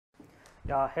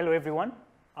Hello everyone,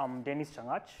 I'm Dennis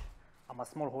Chang'ach. I'm a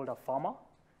smallholder farmer,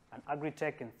 an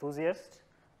agri-tech enthusiast,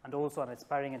 and also an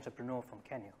aspiring entrepreneur from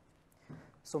Kenya.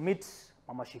 So meet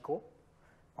Mama Shiko.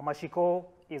 Mama Shiko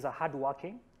is a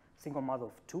hardworking single mother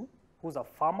of two who's a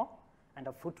farmer and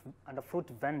a fruit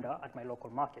vendor at my local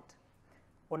market.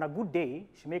 On a good day,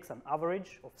 she makes an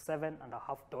average of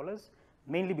 $7.50,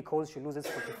 mainly because she loses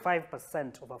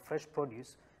 45% of her fresh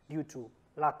produce due to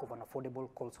lack of an affordable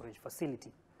cold storage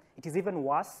facility. It is even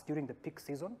worse during the peak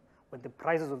season when the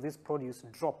prices of this produce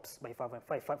drops by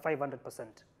 500%.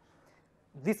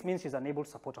 This means she's unable to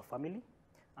support her family,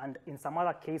 and in some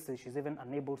other cases, she's even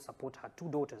unable to support her two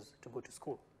daughters to go to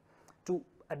school. To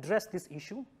address this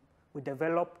issue, we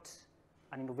developed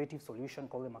an innovative solution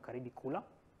called the Makaridi cooler,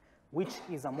 which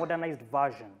is a modernized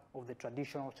version of the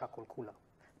traditional charcoal cooler,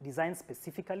 designed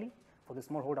specifically for the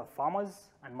smallholder farmers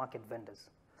and market vendors.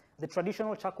 The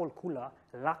traditional charcoal cooler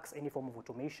lacks any form of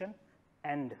automation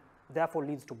and therefore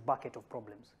leads to bucket of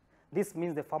problems. This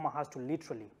means the farmer has to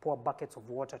literally pour buckets of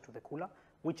water to the cooler,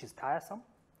 which is tiresome,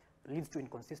 leads to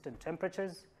inconsistent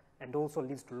temperatures, and also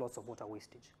leads to lots of water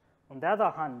wastage. On the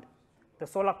other hand, the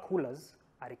solar coolers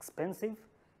are expensive,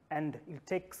 and it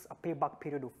takes a payback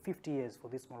period of 50 years for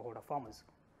these smallholder farmers.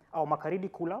 Our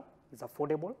Makaridi cooler is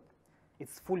affordable,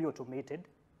 it's fully automated,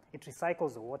 it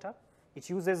recycles the water, it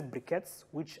uses briquettes,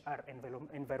 which are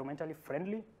environmentally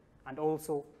friendly and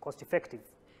also cost effective.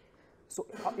 So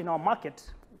in our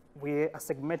market, we are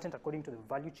segmented according to the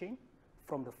value chain,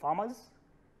 from the farmers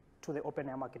to the open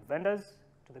air market vendors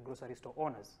to the grocery store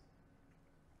owners.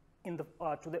 On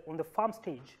the farm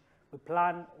stage, we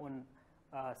plan on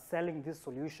selling this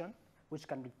solution, which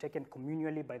can be taken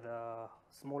communally by the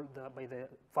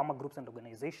farmer groups and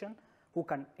organizations, who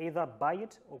can either buy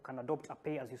it or can adopt a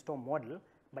pay-as-you-store model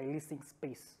by leasing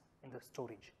space in the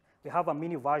storage. We have a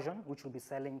mini version which will be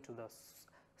selling to the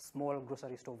small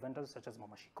grocery store vendors such as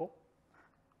Mama Shiko.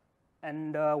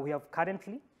 And we have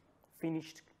currently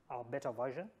finished our beta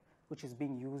version, which is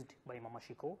being used by Mama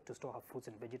Shiko to store her fruits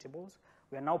and vegetables.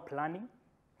 We are now planning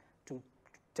to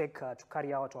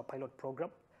carry out our pilot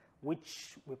program,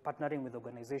 which we're partnering with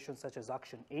organizations such as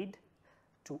Action Aid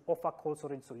to offer cold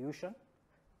storage solution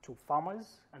to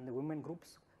farmers and the women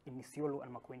groups in Isiolo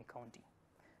and Makueni County.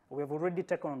 We have already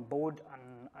taken on board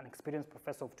an experienced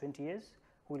professor of 20 years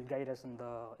who will guide us in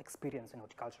the experience in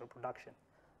horticultural production.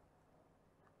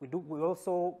 We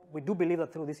do believe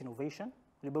that through this innovation,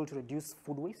 we'll be able to reduce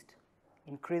food waste,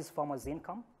 increase farmers'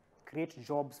 income, create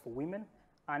jobs for women,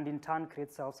 and in turn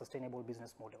create self-sustainable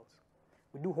business models.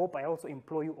 We do hope I also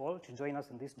implore you all to join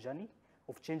us in this journey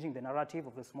of changing the narrative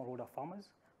of the smallholder farmers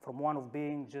from one of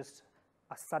being just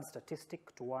a sad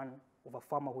statistic to one of a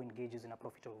farmer who engages in a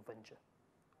profitable venture.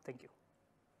 Thank you.